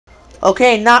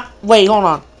Okay, wait, hold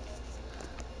on.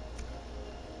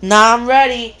 Now I'm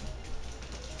ready.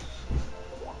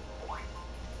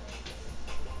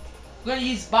 We're gonna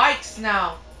use bikes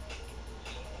now.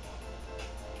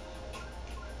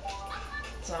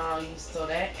 So I'll use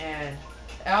that, and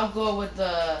I'll go with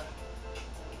the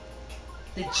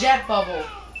jet bubble,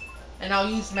 and I'll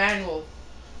use manual.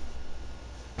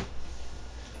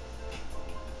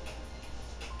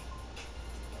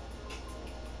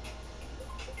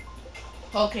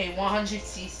 Okay,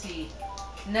 100cc.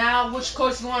 Now, which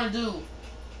course you want to do?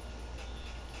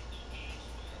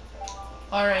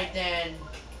 Alright then.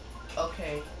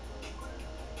 Okay.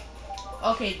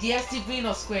 Okay, DST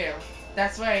Vino Square.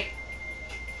 That's right.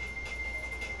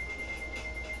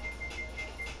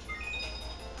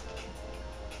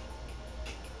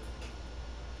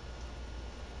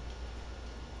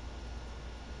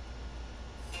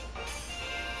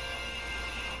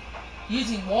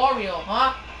 Using Wario,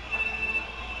 huh?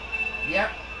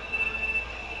 Yep.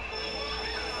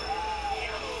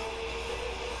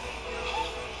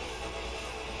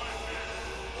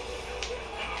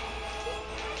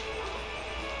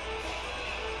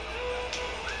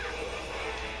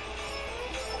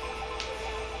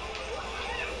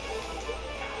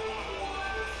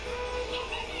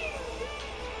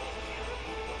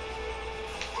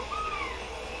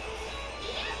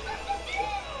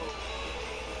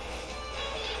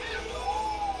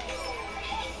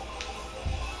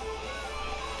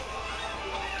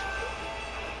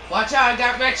 Watch out, I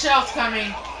got red shells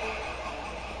coming.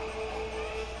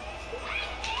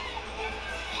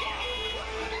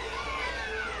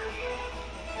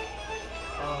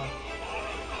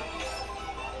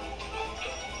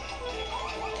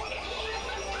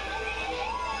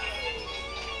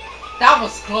 That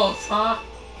was close, huh?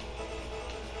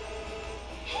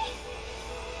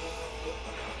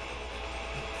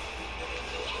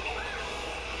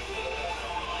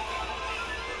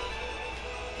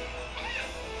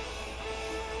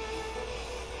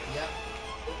 Yep.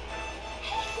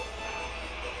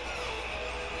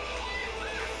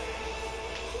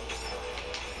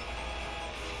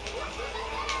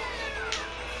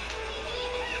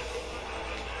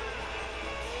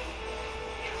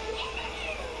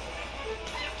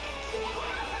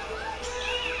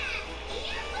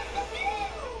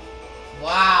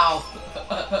 Wow.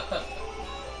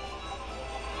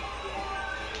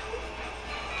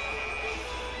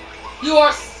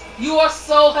 You are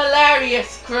so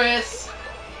hilarious, Chris.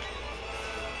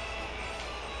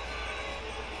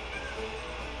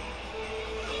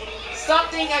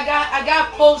 Something I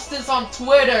got posters on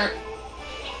Twitter.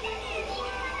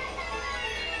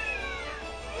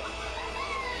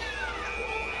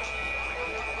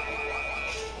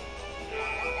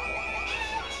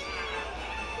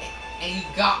 And you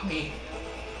got me.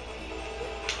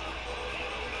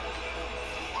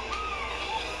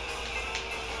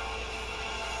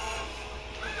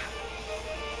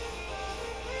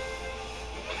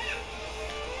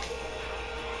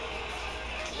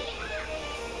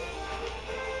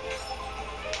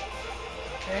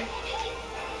 Okay.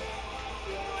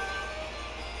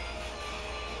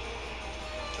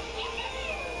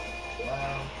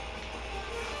 Wow.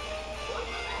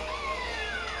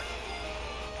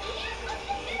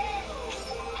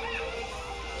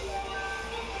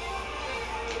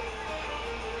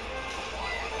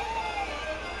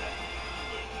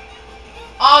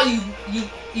 Oh,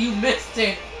 you missed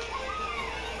it.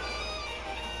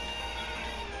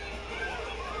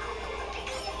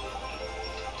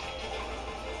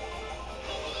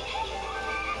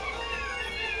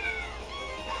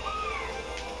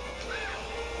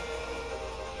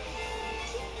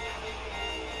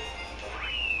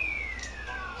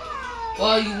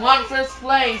 Well, you won first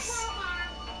place.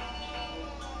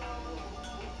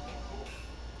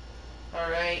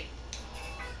 Alright.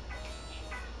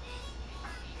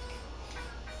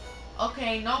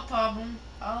 Okay, no problem.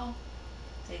 I'll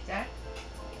take that.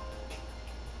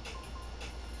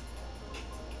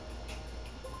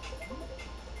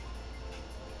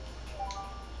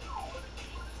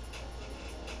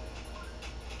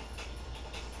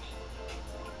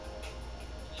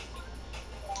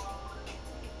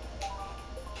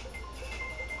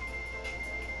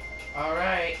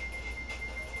 Alright.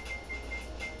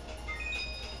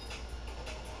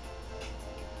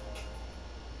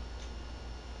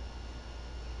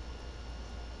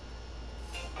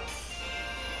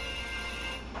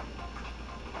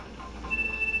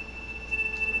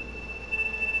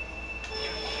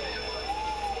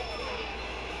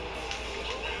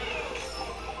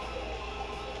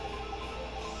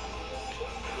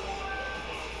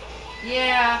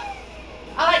 Yeah,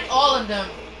 I like all of them.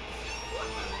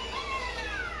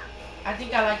 I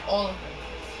think I like all of them.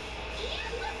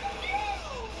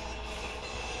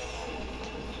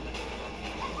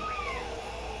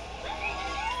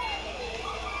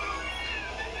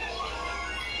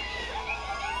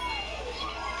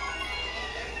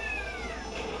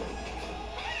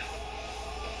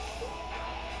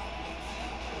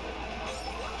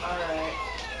 Alright.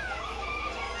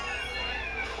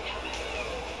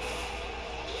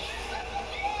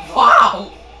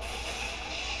 Wow!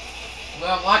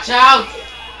 Well, watch out!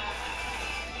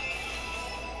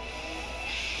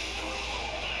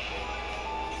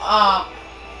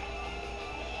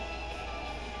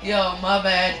 Yo, my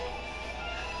bad.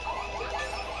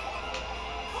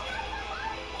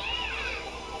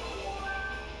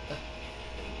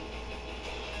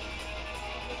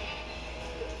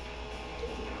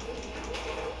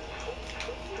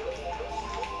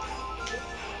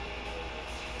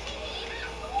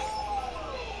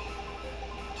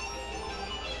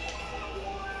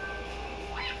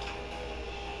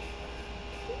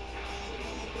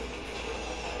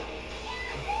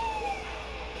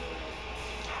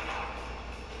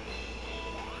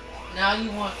 Now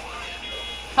you want...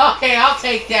 Okay, I'll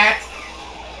take that.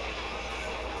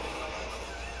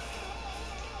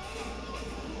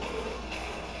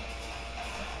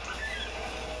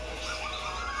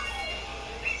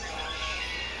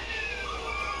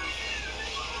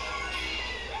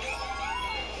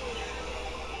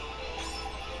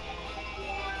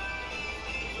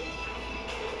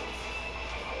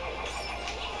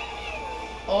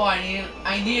 Oh,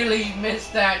 I nearly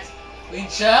missed that green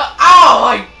shell. Oh,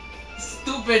 my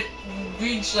stupid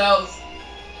green shells.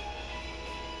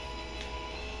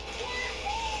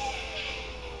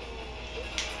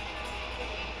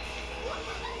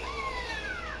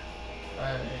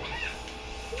 Alright.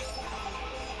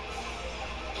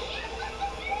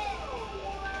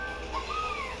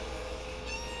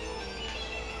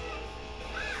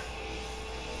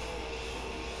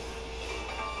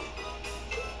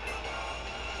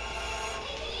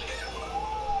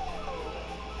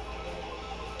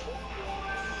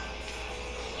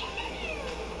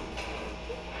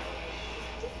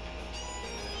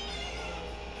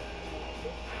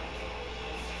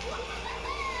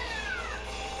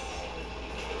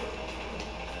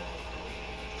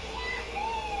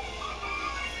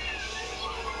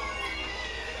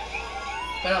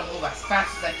 Better move as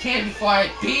fast as I can before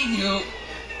I beat you.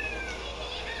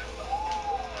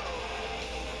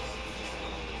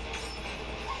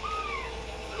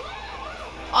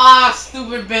 Ah,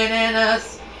 stupid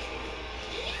bananas.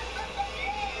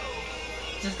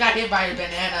 Just got hit by a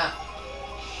banana.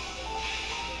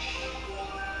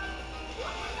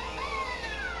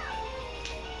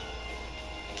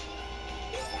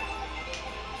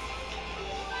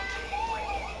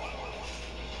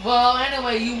 Well,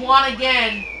 anyway, you won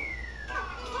again.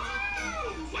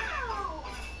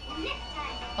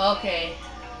 Okay.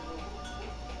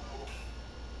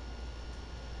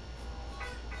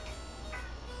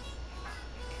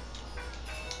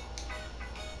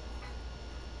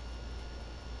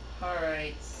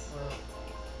 Alright, so...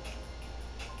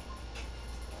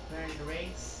 we're in the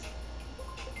race.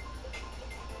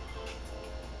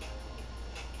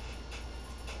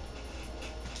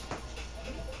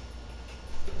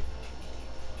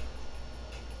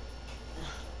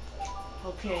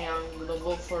 Okay, I'm gonna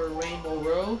go for Rainbow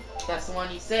Road. That's the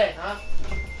one you said, huh?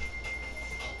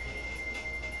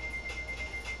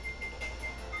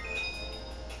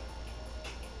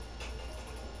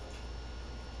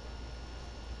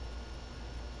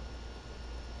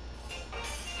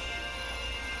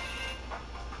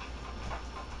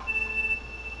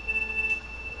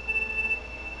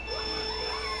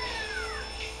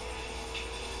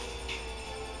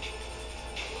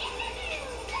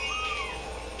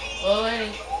 Well,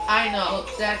 I know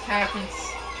that happens.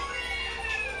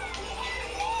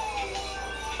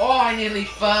 Oh, I nearly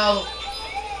fell.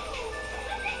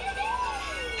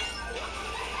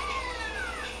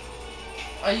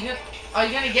 Are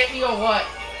you gonna get me or what?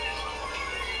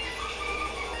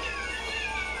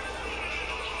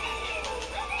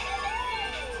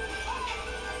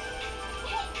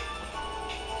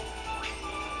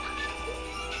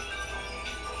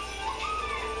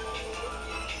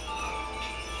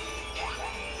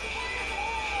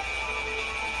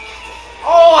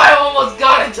 Oh, I almost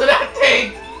got into that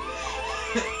thing!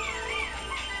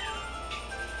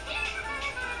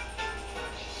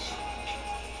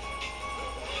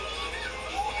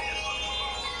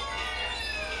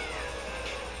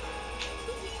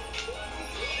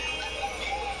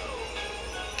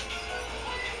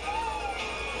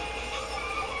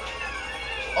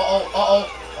 Uh-oh.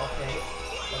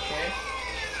 Okay.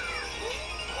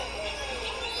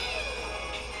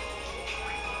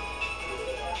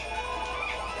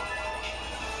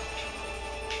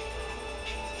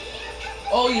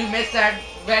 Oh, you missed that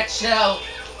red shell.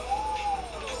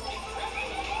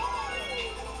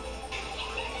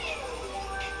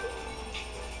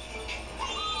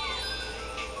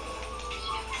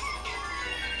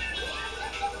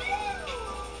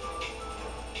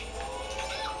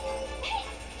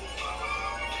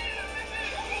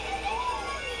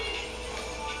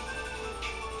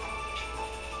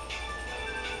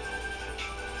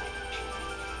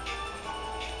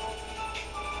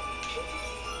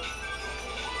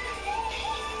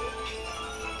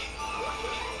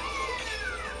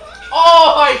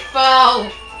 Oh, I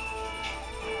fell!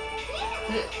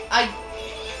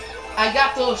 I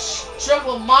got those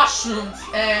triple mushrooms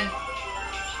and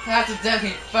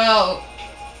accidentally fell.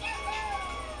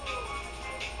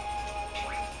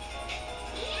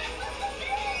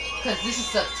 Cause this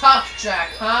is a tough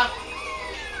track, huh?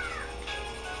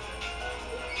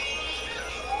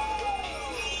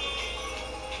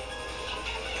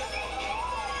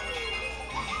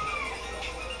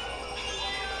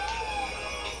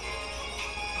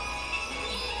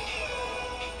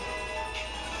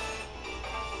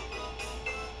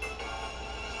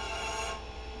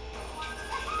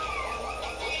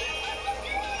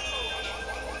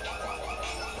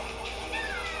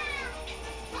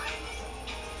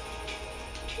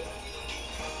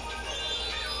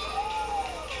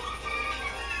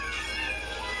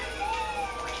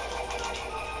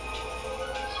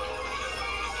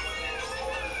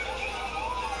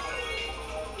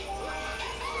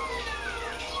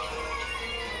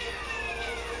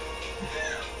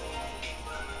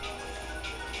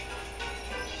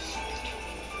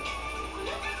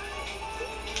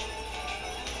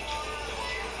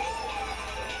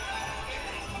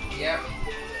 Yep.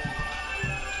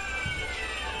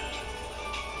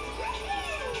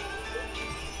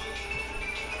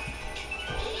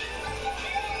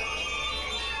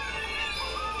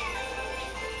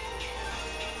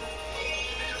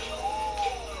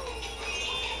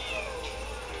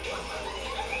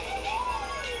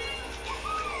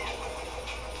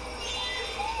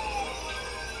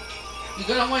 You're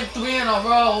gonna win 3 in a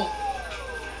row.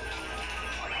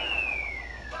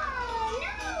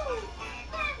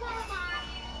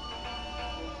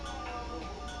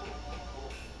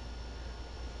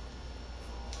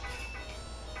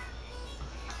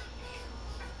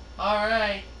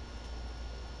 Alright.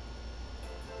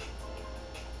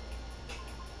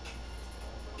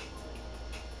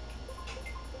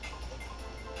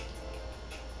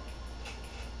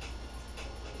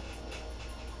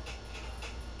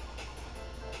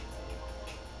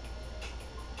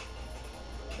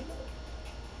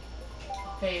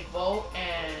 Okay, vote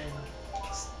and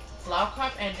Flower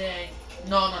Cup and then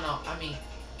no, I mean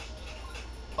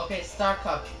okay, Star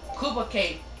Cup. Koopa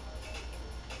Cape.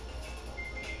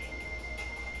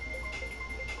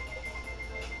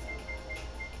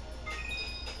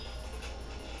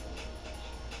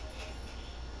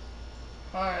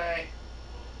 Alright.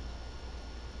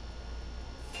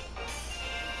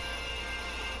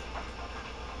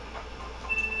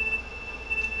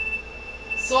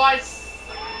 So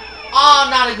oh,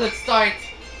 not a good start.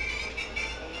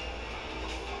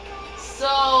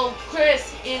 So,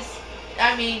 Chris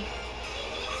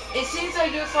it seems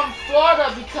like you're from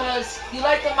Florida because you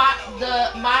like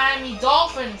the Miami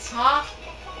Dolphins, huh?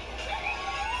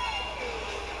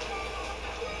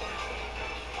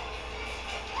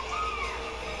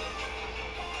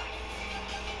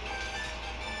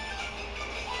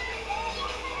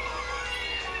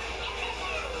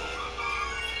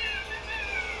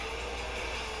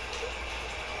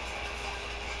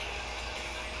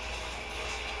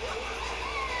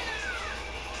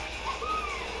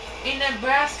 In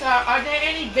Nebraska, are there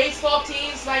any baseball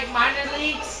teams like minor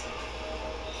leagues?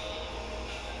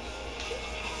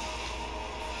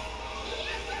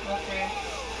 Okay.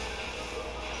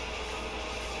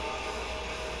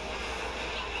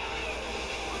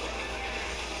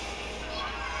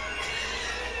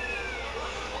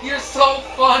 You're so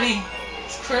funny,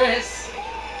 Chris.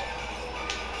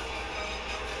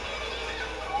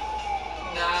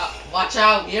 Now, watch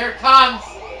out, here it comes.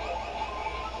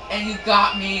 And you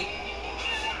got me.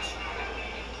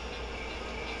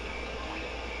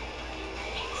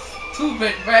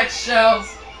 Stupid red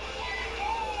shells.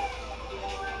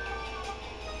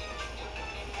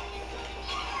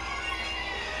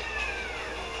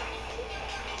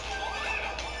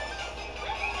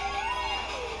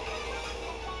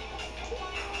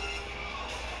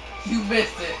 You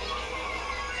missed it.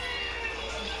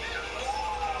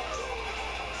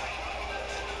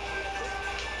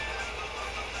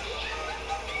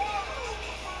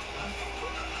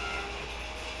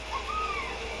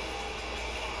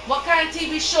 What kind of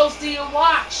TV shows do you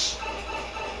watch?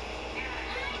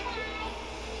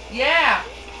 Yeah.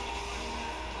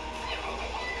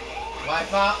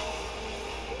 Wipeout.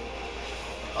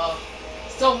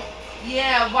 So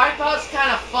yeah, Wipeout's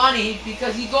kind of funny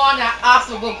because you go on that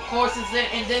obstacle courses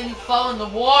and then you fall in the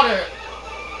water.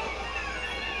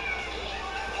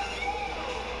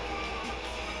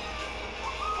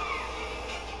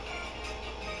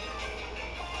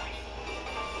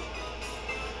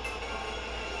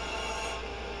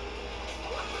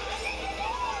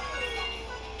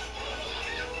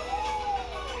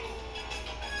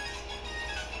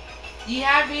 Do you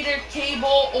have either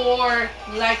cable or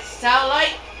like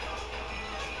satellite?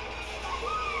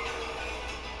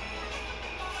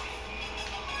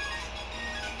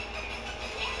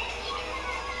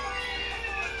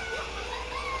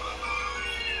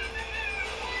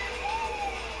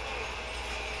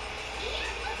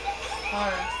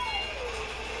 Alright.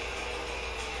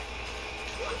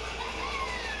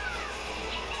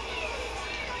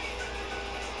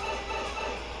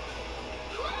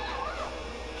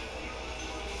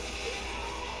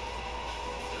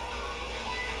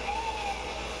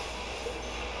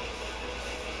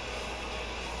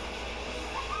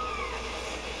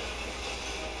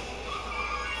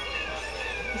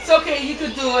 It's okay, you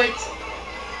could do it.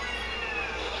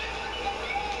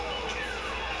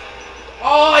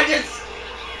 Oh, I just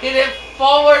hit it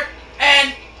forward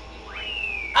and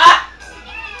ah!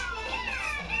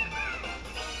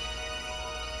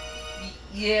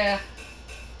 Yeah.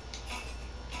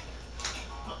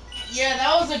 Yeah,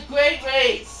 that was a great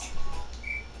race.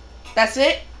 That's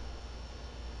it?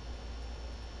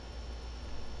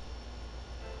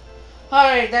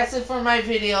 Alright, that's it for my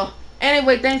video.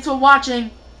 Anyway, thanks for watching.